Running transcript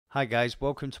Hi guys,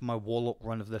 welcome to my Warlock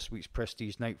run of this week's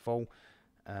Prestige Nightfall.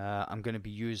 I'm going to be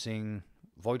using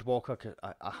Voidwalker.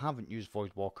 I haven't used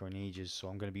Voidwalker in ages, so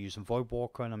I'm going to be using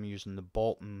Voidwalker, and I'm using the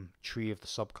bottom tree of the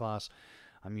subclass.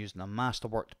 I'm using a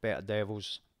Masterworked Beta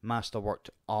Devils, Masterworked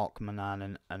Arc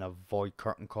Mananan, and a Void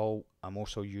Curtain Call. I'm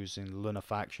also using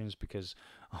Lunafactions because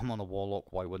I'm on a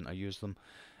Warlock, why wouldn't I use them?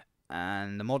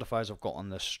 And the modifiers I've got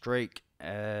on this strike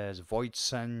is Void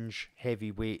Singe,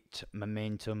 Heavyweight,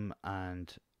 Momentum,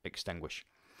 and Extinguish.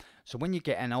 So when you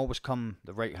get in, I always come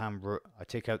the right hand route. I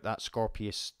take out that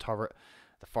Scorpius turret,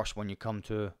 the first one you come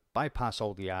to, bypass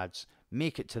all the ads,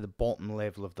 make it to the bottom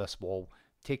level of this wall,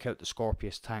 take out the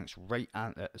Scorpius tanks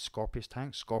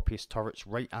Scorpius turrets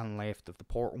right and left of the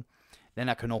portal. Then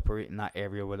I can operate in that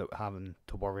area without having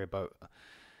to worry about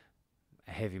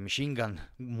a heavy machine gun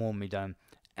mowing me down.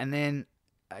 And then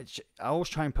I always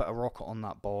try and put a rocket on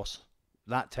that boss.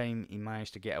 That time he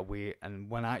managed to get away, and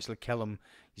when I actually kill him,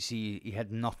 you see he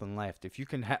had nothing left. If you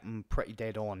can hit him pretty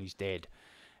dead on, he's dead.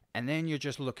 And then you're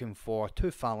just looking for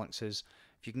two phalanxes.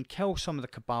 If you can kill some of the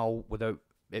Cabal without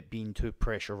it being too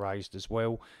pressurized as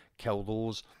well, kill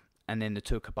those. And then the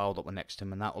two Cabal that were next to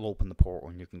him, and that will open the portal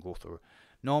and you can go through.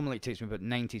 Normally it takes me about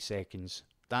 90 seconds.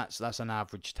 That's an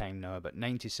average time now, about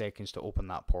 90 seconds to open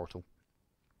that portal.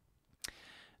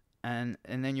 And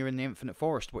then you're in the Infinite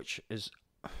Forest, which is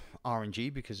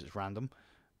RNG because it's random.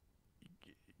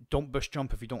 Don't bush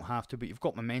jump if you don't have to, but you've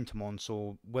got momentum on,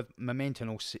 so with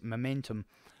momentum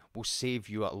will save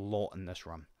you a lot in this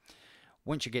run.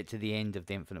 Once you get to the end of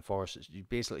the Infinite Forest,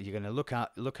 basically you're going to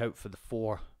look out for the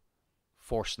four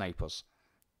snipers.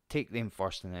 Take them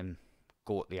first and then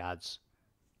go at the ads.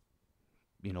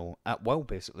 You know, at will,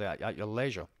 basically, at your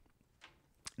leisure.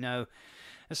 Now,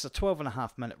 it's a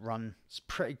 12.5 minute run. It's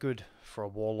pretty good for a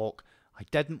Warlock. I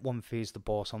didn't one phase the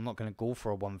boss. I'm not going to go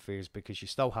for a one phase because you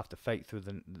still have to fight through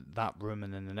that room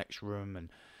and then the next room, and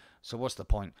so what's the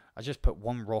point? I just put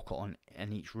one rocket on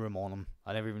in each room on him.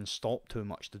 I never even stopped too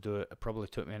much to do it. It probably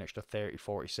took me an extra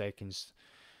 30-40 seconds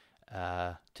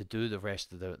to do the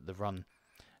rest of the run.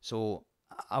 So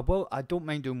I don't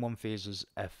mind doing one phases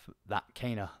if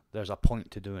there's a point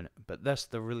to doing it, but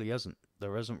there really isn't.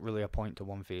 There isn't really a point to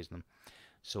one phase them.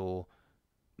 So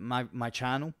my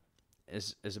channel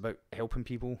is about helping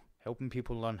people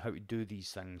learn how to do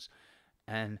these things,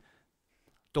 and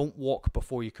don't walk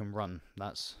before you can run.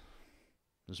 That's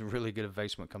really good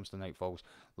advice when it comes to Nightfalls.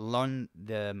 Learn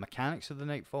the mechanics of the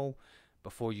Nightfall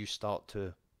before you start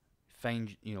to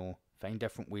find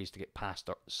different ways to get past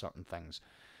certain things.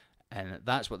 And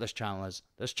that's what this channel is.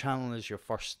 This channel is your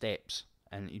first steps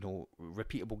and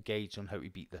repeatable guides on how to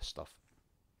beat this stuff.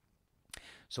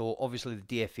 So obviously the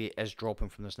D.F.A is dropping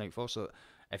from this Nightfall. So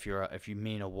if you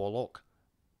main a Warlock,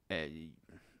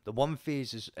 the one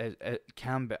phase it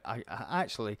can be.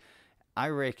 I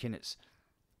reckon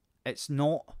it's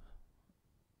not.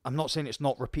 I'm not saying it's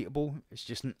not repeatable. It's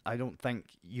just I don't think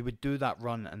you would do that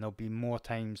run, and there'll be more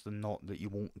times than not that you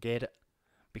won't get it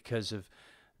because of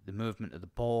the movement of the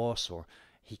boss, or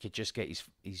he could just get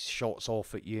his shots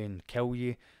off at you and kill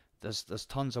you. There's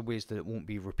tons of ways that it won't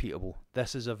be repeatable.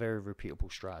 This is a very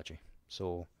repeatable strategy.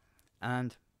 So,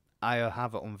 and I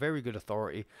have it on very good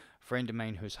authority. A friend of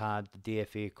mine who's had the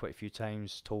D.F.A quite a few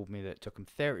times told me that it took him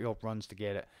 30 odd runs to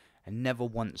get it, and never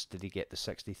once did he get the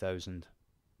 60,000,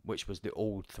 which was the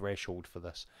old threshold for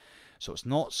this. So it's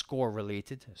not score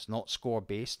related, it's not score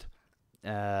based,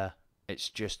 it's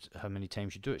just how many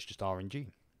times you do it. It's just RNG.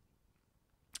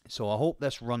 So I hope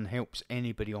this run helps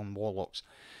anybody on Warlocks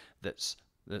that's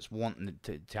wanting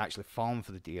to actually farm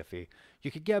for the D.F.A. You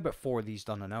could get about 4 of these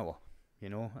done an hour,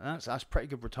 and that's pretty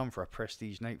good return for a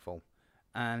Prestige Nightfall.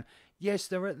 And yes,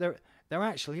 there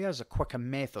actually is a quicker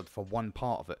method for one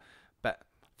part of it, but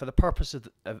for the purpose of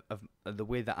the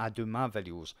way that I do my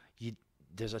videos,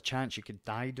 there's a chance you could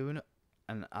die doing it,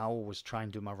 and I always try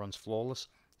and do my runs flawless.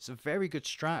 It's a very good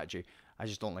strategy. I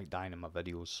just don't like dying in my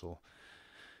videos, so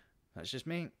that's just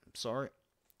me. Sorry.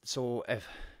 So if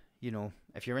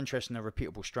you're interested in a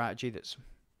repeatable strategy,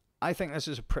 I think this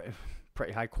is a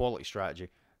pretty high quality strategy,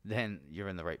 then you're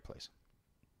in the right place.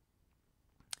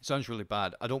 It sounds really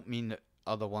bad. I don't mean that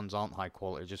other ones aren't high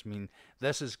quality. I just mean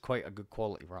this is quite a good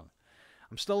quality run.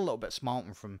 I'm still a little bit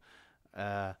smarting from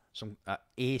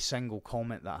a single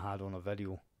comment that I had on a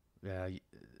video,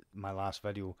 my last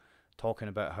video, talking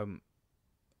about how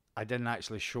I didn't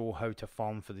actually show how to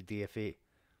farm for the D.F.A,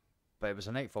 but it was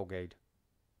a Nightfall guide.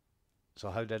 So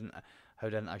how didn't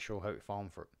I show how to farm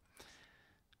for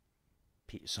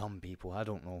it? Some people, I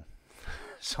don't know.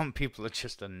 Some people are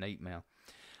just a nightmare.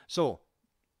 So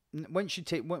once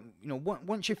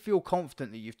you feel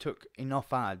confident that you've took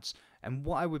enough ads, and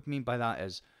what I would mean by that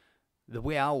is the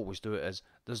way I always do it is,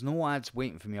 there's no ads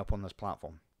waiting for me up on this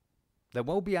platform. There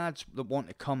will be ads that want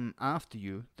to come after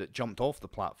you that jumped off the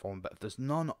platform, but if there's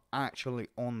none actually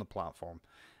on the platform,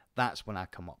 that's when I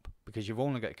come up, because you've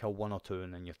only got to kill 1 or 2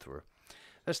 and then you're through.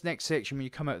 This next section, when you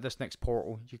come out of this next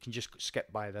portal, you can just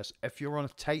skip by this. If you're on a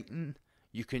Titan,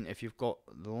 you can, if you've got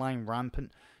the line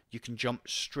rampant, you can jump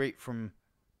straight from,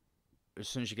 as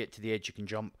soon as you get to the edge, you can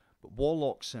jump. But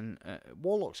Warlocks and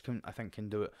Warlocks can, I think, can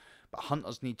do it, but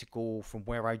Hunters need to go from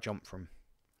where I jumped from.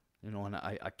 You know, and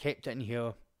I kept it in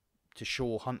here to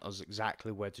show Hunters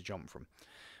exactly where to jump from,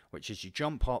 which is you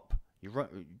jump up, you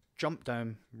run, jump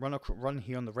down, run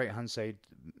here on the right hand side,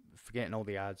 forgetting all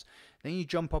the ads. Then you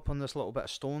jump up on this little bit of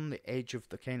stone, the edge of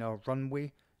the kind of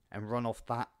runway, and run off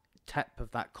that tip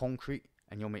of that concrete,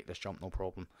 and you'll make this jump no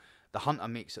problem. The Hunter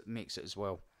makes it as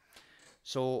well.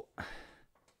 So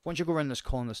once you go around this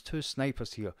corner, there's 2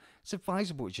 snipers here. It's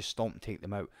advisable to just stomp and take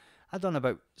them out. I've done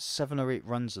about 7 or 8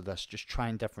 runs of this, just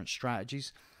trying different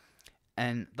strategies.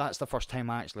 And that's the first time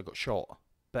I actually got shot.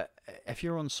 But if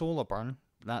you're on solar burn,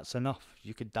 that's enough.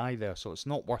 You could die there, so it's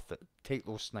not worth it. Take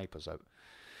those snipers out.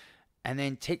 And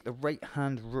then take the right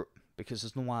hand route, because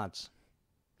there's no ads.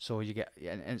 So you get,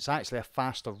 and it's actually a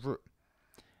faster route.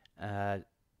 And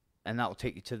that will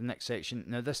take you to the next section.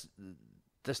 Now this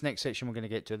next section we're going to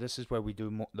get to, this is where we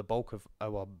do the bulk of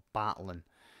our battling.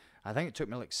 I think it took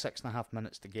me like 6.5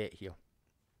 minutes to get here,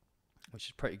 which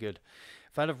is pretty good.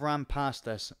 If I'd have ran past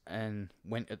this and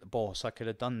went at the boss, I could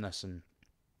have done this in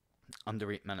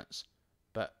under 8 minutes.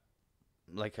 But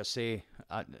like I say,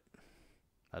 I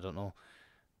don't know.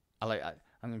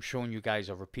 I'm showing you guys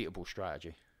a repeatable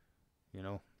strategy. You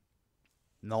know,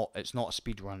 it's not a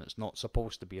speed run. It's not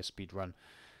supposed to be a speed run.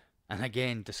 And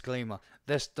again, disclaimer: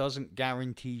 this doesn't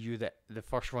guarantee you that the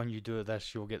first run you do of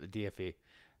this you'll get the D.F.A.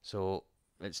 So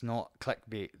it's not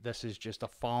clickbait. This is just a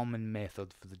farming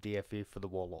method for the D.F.A. for the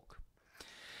Warlock.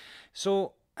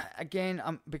 So again,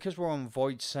 because we're on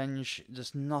Void Singe,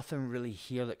 there's nothing really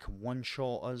here that can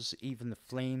one-shot us. Even the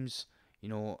flames, you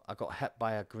know, I got hit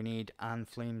by a grenade and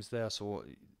flames there, so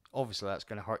obviously that's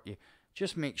going to hurt you.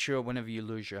 Just make sure whenever you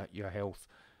lose your health,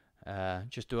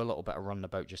 just do a little bit of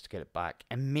runabout just to get it back.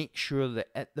 And make sure that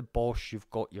at the boss you've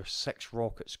got your 6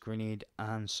 rockets, grenade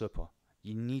and super.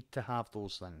 You need to have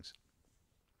those things.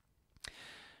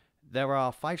 There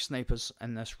are 5 snipers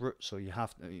in this route, so you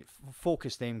have to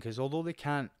focus them, because although they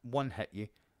can't one-hit you,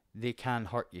 they can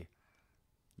hurt you.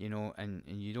 You know, and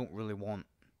you don't really want,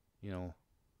 you know,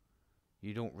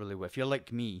 if you're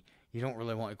like me, you don't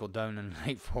really want to go down in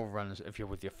Nightfall runs if you're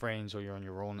with your friends or you're on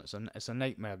your own. It's a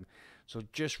nightmare. So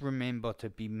just remember to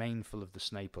be mindful of the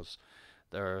snipers.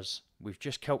 We've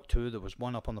just killed 2. There was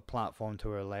one up on the platform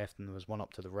to our left, and there was one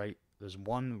up to the right. There's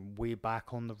one way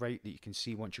back on the right that you can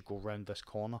see once you go around this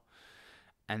corner.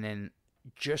 And then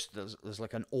just there's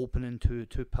like an opening to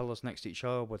 2 pillars next to each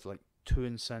other with like 2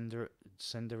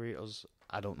 incinerators.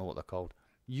 I don't know what they're called.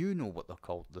 You know what they're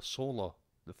called.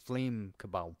 The flame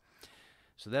cabal.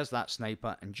 So there's that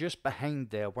sniper, and just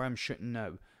behind there where I'm shooting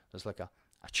now, there's like a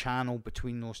channel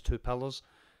between those 2 pillars.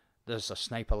 There's a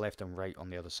sniper left and right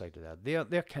on the other side of there.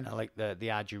 They're kind of like the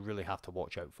ad you really have to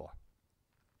watch out for.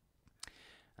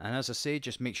 And as I say,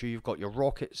 just make sure you've got your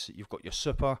rockets, you've got your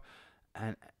super,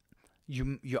 and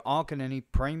you are going to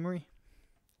need primary,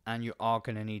 and you are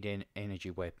going to need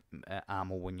energy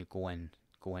ammo when you go in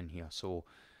here. So,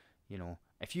 you know,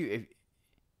 if you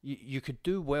could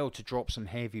do well to drop some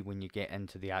heavy when you get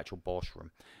into the actual boss room.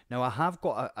 Now I have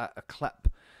got a clip.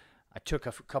 I took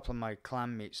a couple of my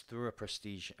clanmates through a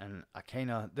prestige, and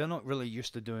they're not really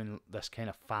used to doing this kind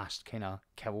of fast kind of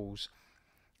kills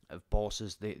of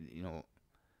bosses.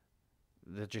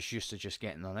 They're just used to just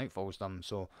getting their Nightfalls done.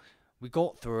 So we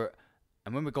got through it,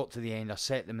 and when we got to the end, I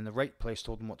set them in the right place,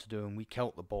 told them what to do, and we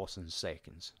killed the boss in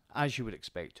seconds, as you would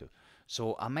expect to.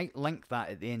 So I might link that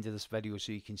at the end of this video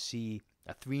so you can see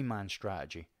a 3-man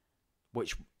strategy,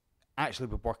 which actually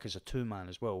would work as a 2-man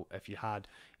as well. If you had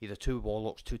either 2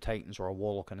 Warlocks, 2 Titans, or a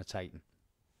Warlock and a Titan,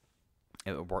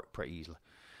 it would work pretty easily.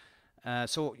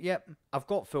 So yep, I've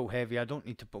got full heavy. I don't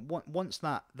need to, but once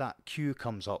that queue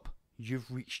comes up,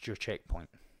 you've reached your checkpoint.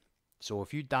 So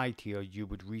if you died here, you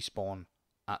would respawn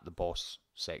at the boss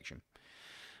section.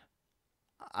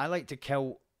 I like to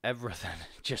kill everything,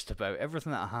 just about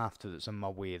everything that I have to that's in my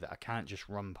way that I can't just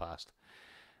run past.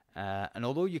 And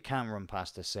although you can run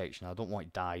past this section, I don't want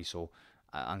to die, so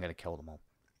I'm going to kill them all.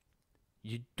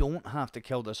 You don't have to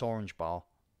kill this orange bar,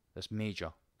 this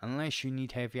major, unless you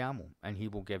need heavy ammo, and he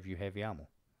will give you heavy ammo.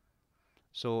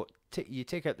 So you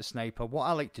take out the sniper. What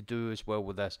I like to do as well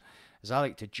with this is I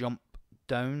like to jump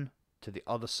down to the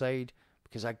other side,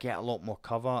 because I get a lot more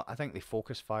cover. I think they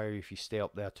focus fire if you stay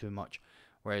up there too much.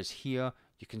 Whereas here,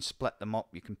 you can split them up.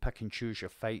 You can pick and choose your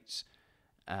fights.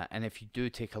 And if you do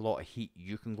take a lot of heat,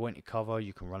 you can go into cover.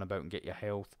 You can run about and get your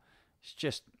health. It's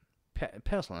just,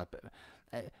 personally,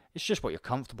 it's just what you're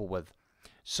comfortable with.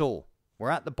 So,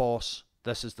 we're at the boss.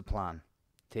 This is the plan.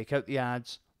 Take out the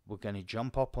ads. We're going to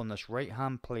jump up on this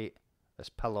right-hand plate, this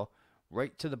pillar,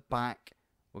 right to the back.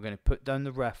 We're going to put down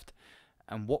the rift.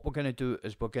 And what we're going to do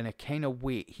is we're going to kind of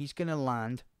wait. He's going to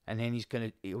land, and then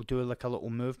he'll do like a little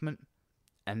movement.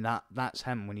 And that's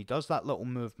him. When he does that little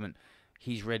movement,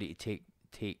 he's ready to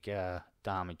take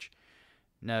damage.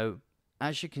 Now,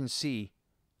 as you can see,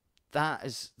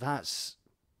 that's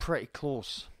pretty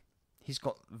close. He's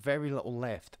got very little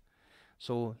left,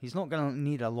 so he's not going to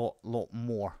need a lot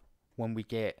more when we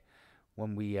get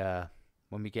into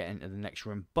the next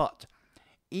room. But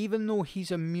even though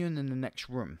he's immune in the next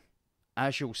room,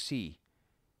 as you'll see,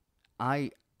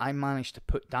 I managed to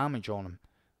put damage on him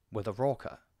with a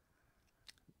rocket.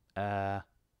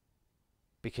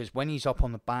 Because when he's up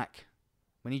on the back,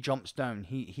 when he jumps down,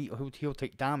 he'll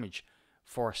take damage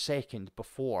for a second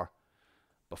before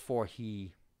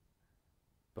he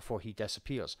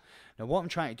disappears. Now what I'm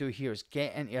trying to do here is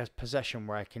get into a position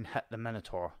where I can hit the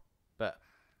Minotaur, but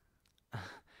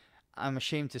I'm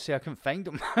ashamed to say I couldn't find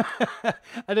him.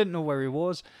 I didn't know where he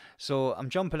was, so I'm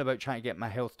jumping about trying to get my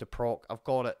health to proc. I've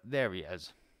got it. There he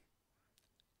is.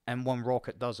 And one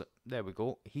rocket does it. There we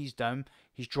go. He's down.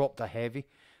 He's dropped a heavy.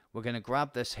 We're going to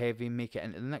grab this heavy and make it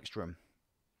into the next room.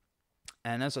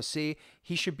 And as I say,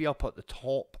 he should be up at the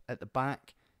top at the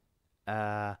back.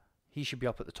 He should be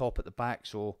up at the top at the back,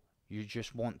 so you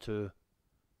just want to...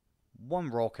 One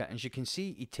rocket, and as you can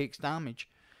see, he takes damage.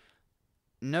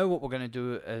 Now what we're going to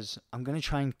do is, I'm going to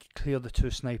try and clear the two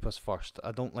snipers first.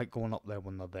 I don't like going up there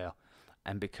when they're there.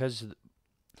 And because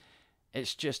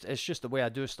it's just the way I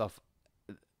do stuff.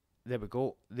 There we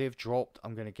go. They've dropped.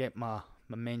 I'm going to get my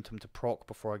momentum to proc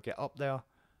before I get up there.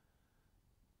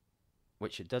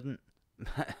 Which it didn't.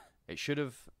 It should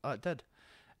have. Oh, it did.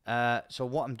 So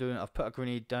what I'm doing, I've put a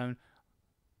grenade down.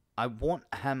 I want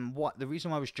him... The reason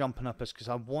why I was jumping up is because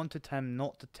I wanted him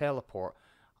not to teleport.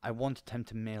 I wanted him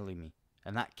to melee me.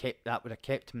 And that would have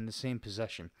kept him in the same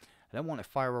position. I didn't want to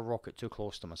fire a rocket too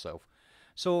close to myself.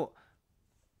 So,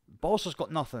 boss has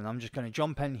got nothing. I'm just going to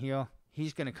jump in here.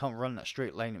 He's going to come run a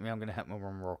straight line at me. I'm going to hit him with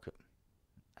one rocket.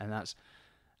 And that's...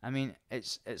 I mean,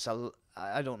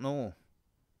 I don't know.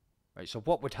 Right, so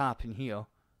what would happen here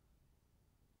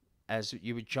is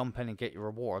you would jump in and get your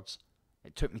rewards.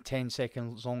 It took me 10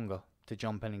 seconds longer to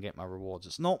jump in and get my rewards.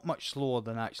 It's not much slower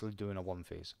than actually doing a one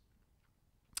phase.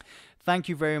 Thank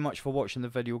you very much for watching the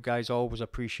video, guys. I always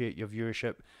appreciate your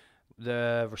viewership.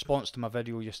 The response to my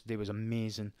video yesterday was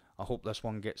amazing. I hope this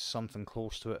one gets something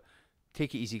close to it.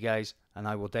 Take it easy, guys, and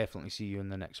I will definitely see you in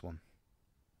the next one.